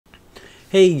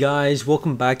Hey guys,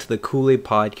 welcome back to the Kool-Aid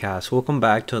Podcast. Welcome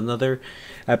back to another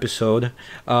episode.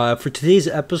 For today's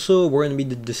episode, we're going to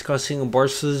be discussing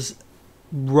Barca's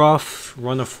rough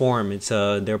run of form. It's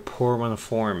their poor run of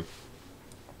form.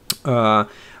 Well,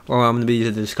 I'm going to be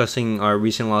discussing our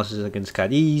recent losses against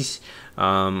Cadiz,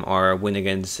 our win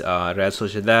against Real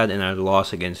Sociedad, and our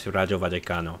loss against Rayo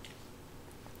Vallecano.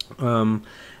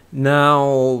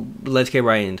 Now, let's get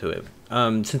right into it.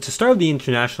 Since the start of the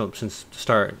international,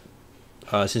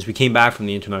 since we came back from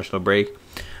the international break,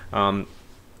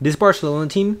 this Barcelona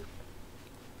team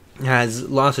has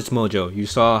lost its mojo. You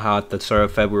saw how at the start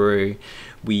of February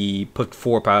we put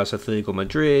 4 past Atletico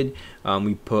Madrid,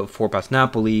 we put 4 past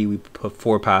Napoli, we put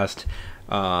 4 past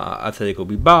Atletico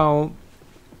Bilbao.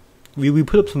 We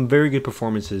put up some very good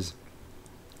performances,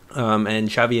 and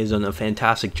Xavi has done a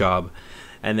fantastic job.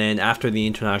 And then after the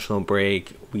international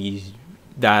break,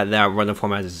 that run of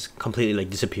form has completely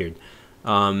disappeared.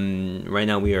 Right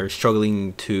now we are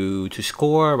struggling to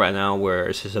score. Right now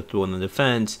we're susceptible in the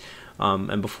defense,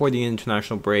 and before the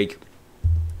international break,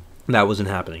 that wasn't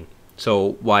happening.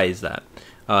 So why is that?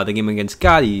 The game against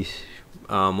Cadiz,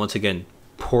 once again,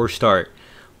 poor start.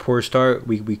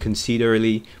 We concede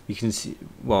early. We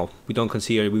don't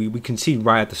concede early. We concede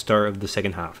right at the start of the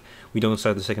second half. We don't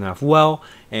start the second half well,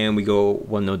 and we go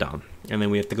 1-0 down, and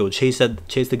then we have to go chase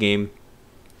the game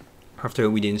after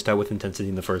we didn't start with intensity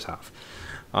in the first half.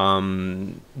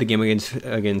 The game against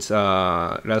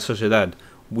Real Sociedad,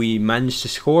 we managed to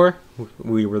score.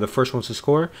 We were the first ones to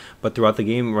score, but throughout the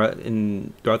game,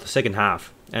 throughout the second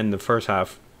half and the first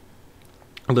half,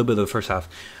 a little bit of the first half,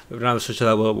 Real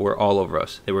Sociedad were all over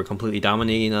us. They were completely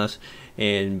dominating us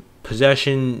in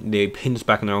possession. They pinned us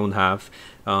back in their own half.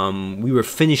 We were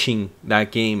finishing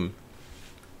that game,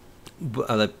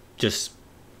 just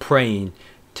praying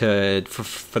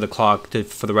for the clock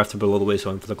for the ref to blow the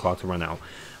whistle and for the clock to run out.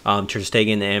 Ter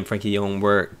Stegen and Frankie de Jong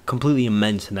were completely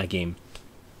immense in that game.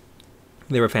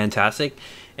 They were fantastic,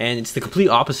 and it's the complete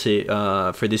opposite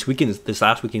for this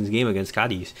last weekend's game against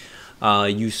Cadiz.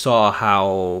 You saw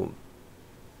how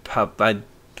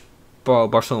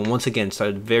Barcelona once again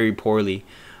started very poorly.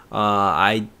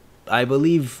 I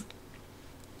believe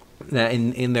that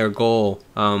in their goal,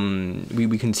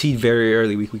 we concede very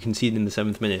early. We concede in the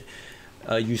 7th minute.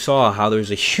 You saw how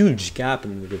there's a huge gap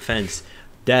in the defense.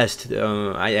 Dest,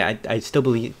 I still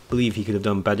believe he could have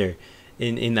done better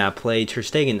in that play. Ter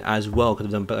Stegen as well could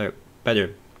have done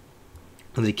better.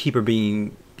 The keeper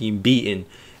being beaten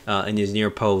in his near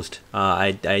post.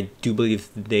 I do believe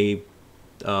they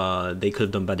could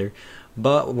have done better,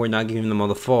 but we're not giving them all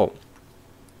the fault.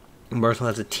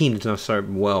 Barcelona as a team does not start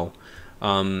well,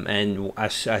 and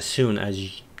as soon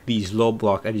as these low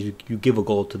block, as you give a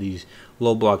goal to these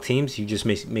low block teams, you just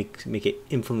make it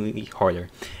infinitely harder,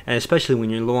 and especially when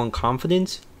you're low on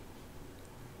confidence,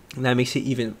 that makes it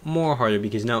even more harder,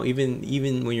 because now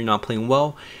even when you're not playing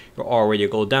well, you're already a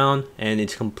goal down, and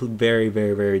it's very,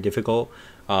 very, very difficult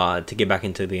to get back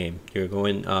into the game. You're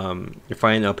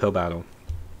fighting an uphill battle.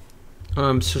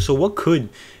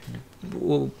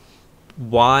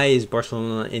 Why is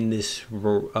Barcelona in this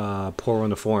poor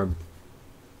run of form?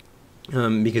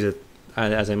 Because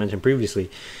as I mentioned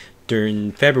previously,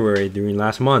 during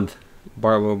last month,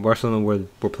 Barcelona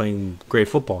were playing great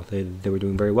football. They were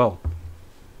doing very well.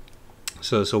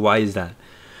 So why is that?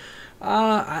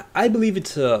 I believe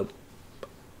it's a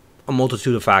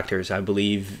multitude of factors. I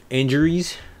believe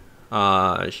injuries,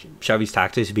 Xavi's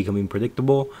tactics becoming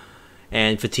predictable,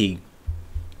 and fatigue.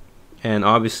 And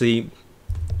obviously,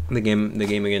 the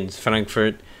game against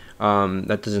Frankfurt,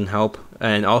 that doesn't help,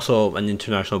 and also an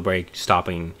international break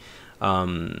stopping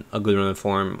a good run of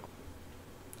form.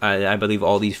 I believe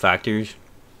all these factors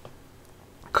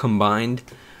combined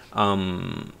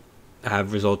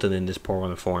have resulted in this poor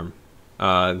run of form.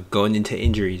 Going into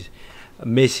injuries,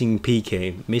 missing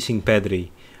Piqué, missing Pedri,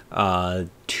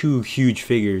 2 huge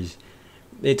figures.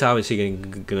 It's obviously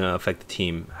gonna affect the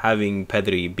team. Having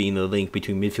Pedri being the link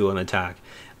between midfield and attack,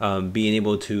 being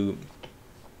able to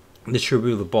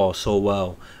distribute the ball so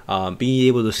well, being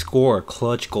able to score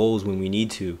clutch goals when we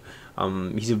need to.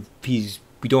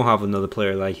 We don't have another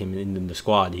player like him in the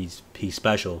squad. He's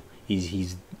special.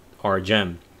 He's our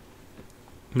gem.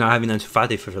 Not having Ansu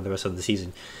Fati for the rest of the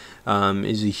season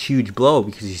is a huge blow,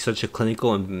 because he's such a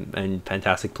clinical and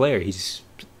fantastic player. He's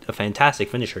a fantastic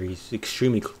finisher. He's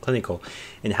extremely clinical,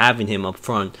 and having him up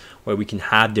front where we can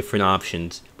have different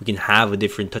options, we can have a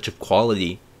different touch of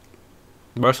quality.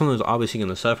 Barcelona is obviously going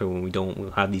to suffer when we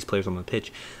don't have these players on the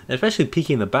pitch, and especially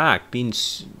Piqué in the back, being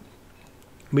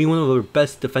one of the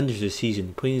best defenders this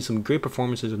season, putting in some great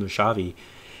performances under Xavi.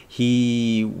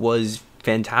 He was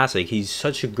fantastic. He's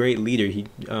such a great leader.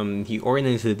 He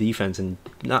organizes the defense, and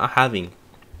not having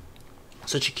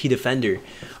such a key defender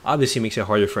obviously makes it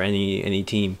harder for any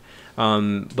team.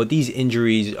 But these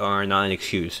injuries are not an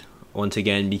excuse once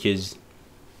again, because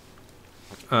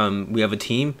we have a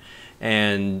team,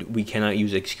 and we cannot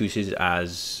use excuses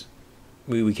as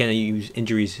we cannot use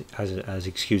injuries as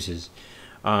excuses.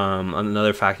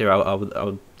 Another factor I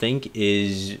would think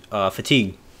is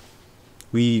fatigue.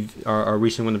 Our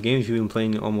recent run of games, we've been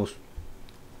playing almost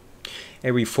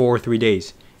every 3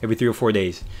 or 4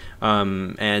 days,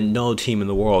 and no team in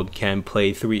the world can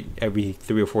play every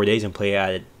 3 or 4 days and play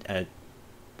at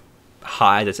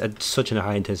such a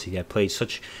high intensity, that play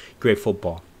such great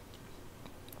football.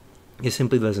 It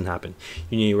simply doesn't happen.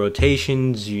 You need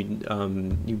rotations. You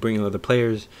bring in other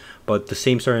players, but the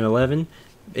same starting 11,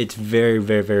 it's very,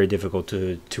 very, very difficult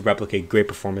to replicate great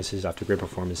performances after great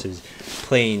performances,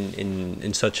 playing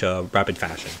in such a rapid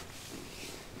fashion.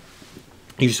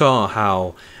 You saw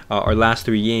how our last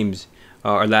three games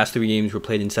were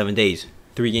played in 7 days.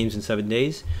 3 games in 7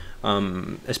 days,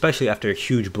 especially after a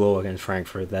huge blow against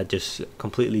Frankfurt that just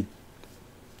completely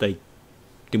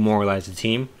demoralized the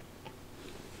team.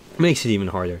 It makes it even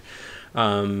harder.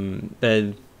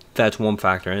 That's one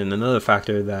factor, and another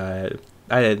factor that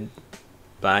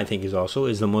I think is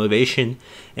the motivation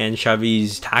and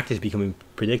Xavi's tactics becoming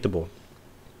predictable.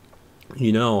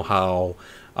 You know how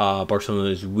Barcelona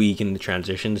is weak in the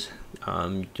transitions.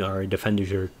 Our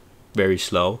defenders are very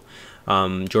slow.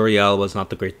 Jordi Alba was not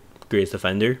the greatest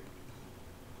defender.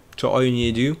 So all you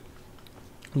need to do,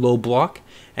 low block.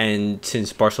 And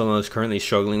since Barcelona is currently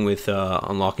struggling with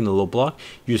unlocking the low block,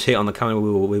 you just hit on the counter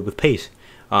with pace.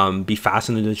 Be fast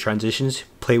into the transitions,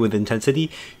 play with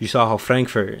intensity. You saw how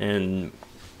Frankfurt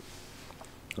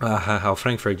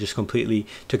just completely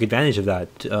took advantage of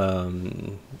that,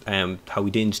 and how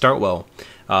we didn't start well.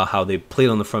 How they played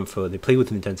on the front foot, they played with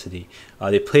intensity,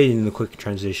 they played in the quick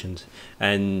transitions,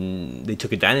 and they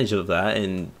took advantage of that,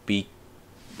 and they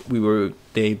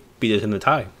beat us in the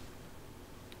tie.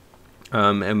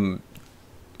 And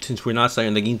since we're not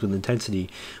starting the games with intensity,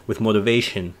 with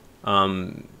motivation,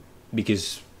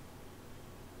 because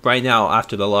right now,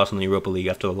 after the loss in the Europa League,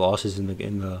 after the losses in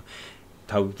the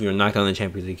how we were knocked out in the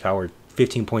Champions League, how we're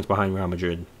 15 points behind Real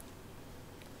Madrid,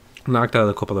 knocked out of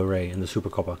the Copa del Rey and the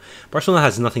Supercopa, Barcelona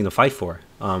has nothing to fight for.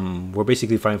 We're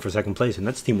basically fighting for second place, and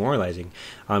that's demoralizing.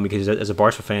 Because as a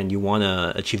Barca fan, you want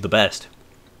to achieve the best.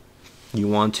 You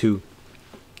want to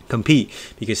compete,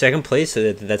 because second place,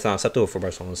 that's not acceptable for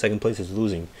Barcelona. Second place is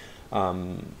losing.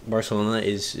 Barcelona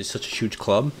is such a huge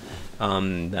club,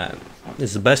 that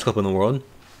is the best club in the world,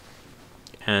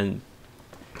 and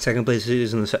second place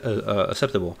isn't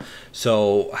acceptable.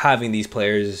 So having these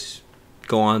players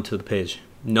go onto the pitch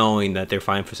knowing that they're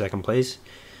fighting for second place,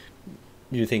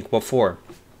 you think, what for?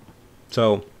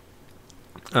 So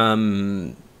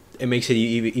it makes it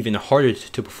even harder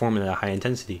to perform at a high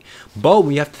intensity. But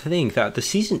we have to think that the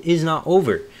season is not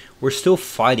over. We're still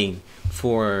fighting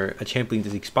for a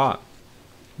Champions League spot.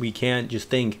 We can't just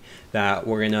think that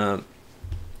we're gonna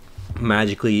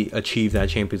magically achieve that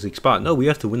Champions League spot. No, we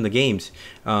have to win the games.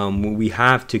 We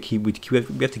have to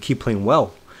keep playing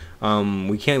well.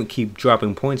 We can't keep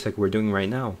dropping points like we're doing right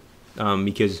now,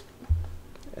 because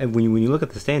when you look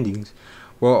at the standings,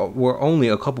 we're only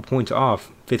a couple points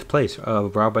off 5th place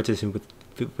of Real Betis with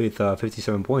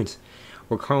 57 points.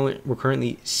 We're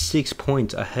currently 6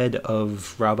 points ahead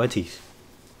of Real Betis.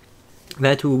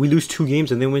 We lose 2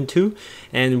 games and then win 2,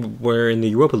 and we're in the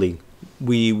Europa League.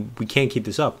 We can't keep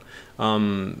this up.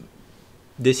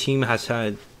 This team has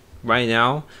had, right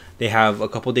now, they have a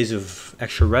couple days of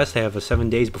extra rest. They have 7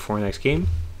 days before our next game.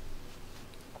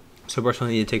 So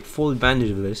Barcelona need to take full advantage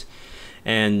of this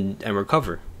and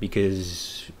recover,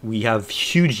 because we have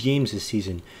huge games this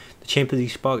season. The Champions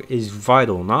League spot is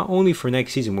vital, not only for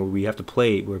next season where we have to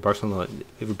play, where Barcelona,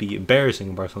 it would be embarrassing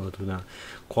if Barcelona to not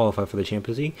qualify for the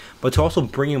Champions League, but to also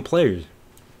bring in players.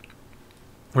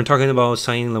 We're talking about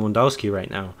signing Lewandowski right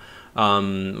now.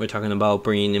 We're talking about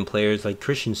bringing in players like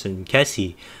Christensen,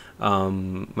 Kessie,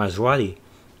 Mazraoui.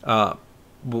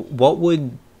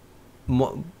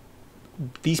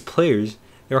 These players,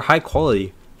 they're high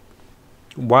quality.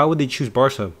 Why would they choose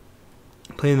Barca,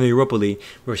 playing in the Europa League,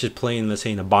 versus playing, let's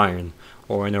say, in a Bayern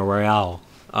or in a Real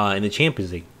in the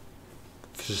Champions League?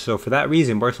 So for that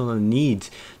reason, Barcelona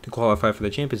needs to qualify for the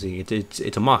Champions League.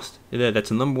 It's a must. That's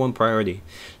the number one priority.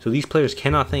 So these players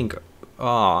cannot think,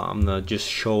 I'm going to just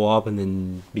show up and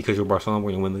then because you're Barcelona,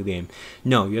 we're going to win the game.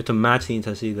 No, you have to match the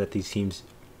intensity that these teams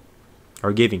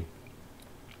are giving.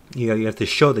 You have to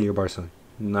show that you're Barcelona,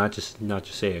 not just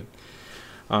say it.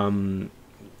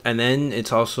 And then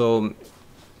it's also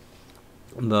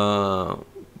the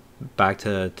back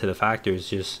to the factors,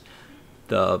 just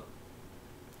the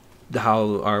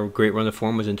how our great run of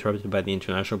form was interrupted by the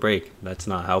international break. That's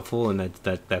not helpful, and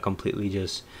that completely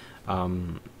just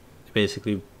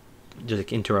basically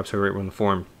just interrupts our great run of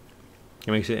form.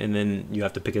 It makes it, and then you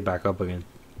have to pick it back up again.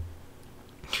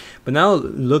 But now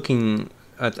looking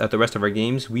at the rest of our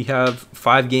games, we have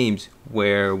 5 games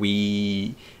where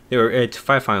it's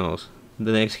 5 finals.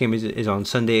 The next game is on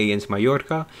Sunday against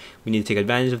Mallorca. We need to take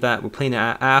advantage of that. We're playing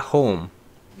at home,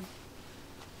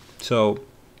 so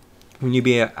we need to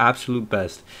be at absolute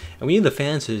best, and we need the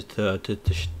fans to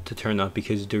turn up,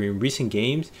 because during recent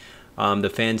games,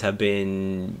 the fans have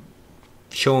been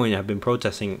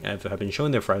protesting, have been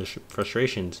showing their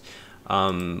frustrations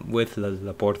with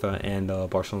Laporta and the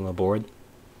Barcelona board,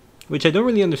 which I don't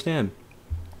really understand,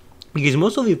 because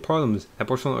most of the problems that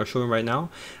Barcelona are showing right now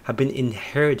have been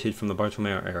inherited from the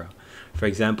Barcelona era. For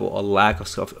example, a lack of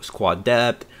squad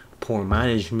depth, poor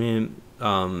management,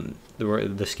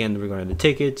 the scandal regarding the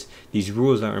tickets, these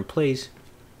rules that are in place.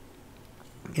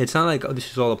 It's not like this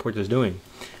is all Laporta is doing.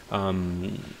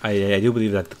 I do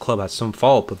believe that the club has some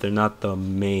fault, but they're not the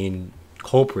main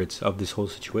culprits of this whole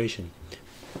situation.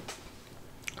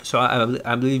 So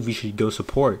I believe we should go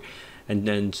support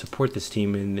and support this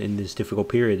team in this difficult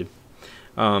period.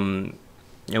 And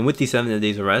with these 7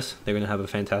 days of rest, they're going to have a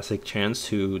fantastic chance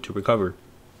to recover.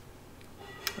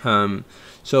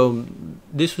 So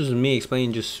this was me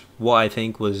explaining just what I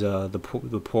think was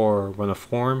the poor run of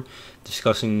form,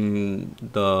 discussing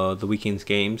the weekend's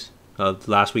games,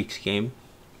 last week's game,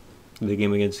 the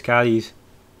game against Cadiz.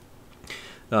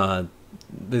 The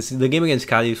game against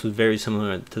Cadiz was very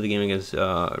similar to the game against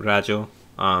Rayo.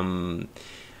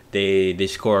 They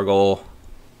score a goal,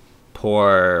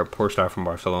 poor start from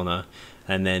Barcelona,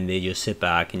 and then they just sit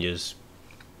back and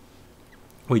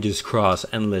we just cross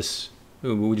endlessly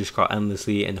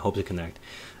and hope to connect.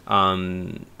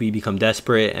 We become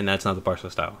desperate, and that's not the Barca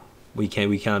style. We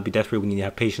cannot be desperate. We need to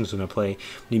have patience when we play.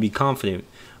 We need to be confident,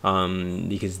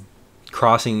 because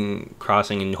crossing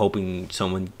and hoping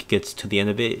someone gets to the end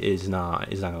of it is not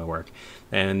going to work,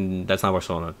 and that's not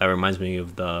Barcelona. That reminds me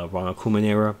of the Ronald Koeman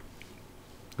era,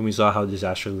 and we saw how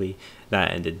disastrously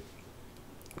that ended.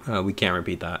 We can't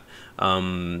repeat that.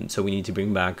 So we need to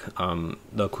bring back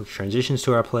the quick transitions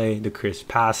to our play, the crisp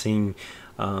passing,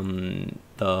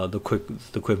 the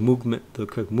quick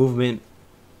movement,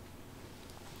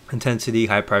 intensity,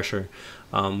 high pressure.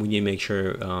 We need to make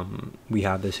sure we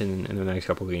have this in the next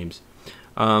couple of games.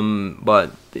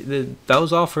 But that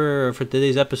was all for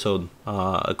today's episode.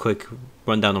 A quick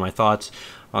rundown of my thoughts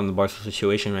on the Barca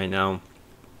situation right now.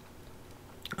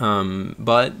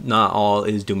 But not all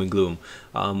is doom and gloom.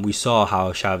 We saw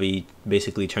how Xavi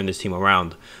basically turned this team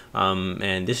around,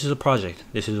 and this is a project.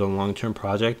 This is a long-term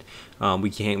project. We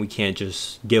can't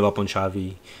just give up on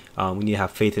Xavi. We need to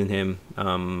have faith in him.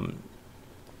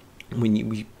 We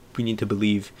need to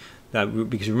believe that,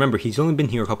 because remember, he's only been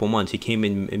here a couple months. He came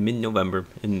in mid-November,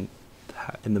 in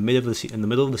the middle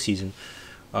of the season.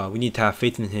 We need to have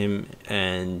faith in him,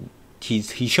 and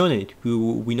he's shown it.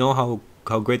 We know how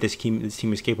great this team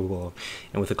is capable of,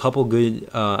 and with a couple good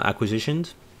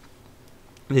acquisitions,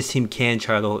 this team can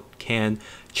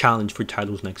challenge for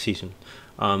titles next season.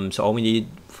 So all we need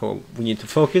to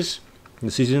focus. The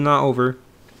season is not over,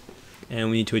 and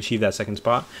we need to achieve that second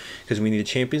spot, because we need the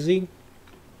Champions League,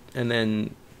 and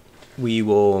then we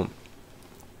will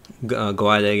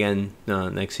go at it again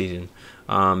next season.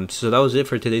 So that was it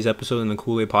for today's episode in the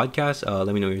Cool Way podcast.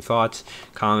 Let me know your thoughts,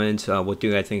 comments. What do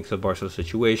you guys think of Barca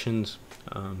situations?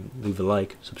 Leave a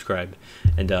like, subscribe,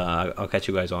 and I'll catch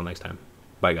you guys all next time.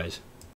 Bye, guys.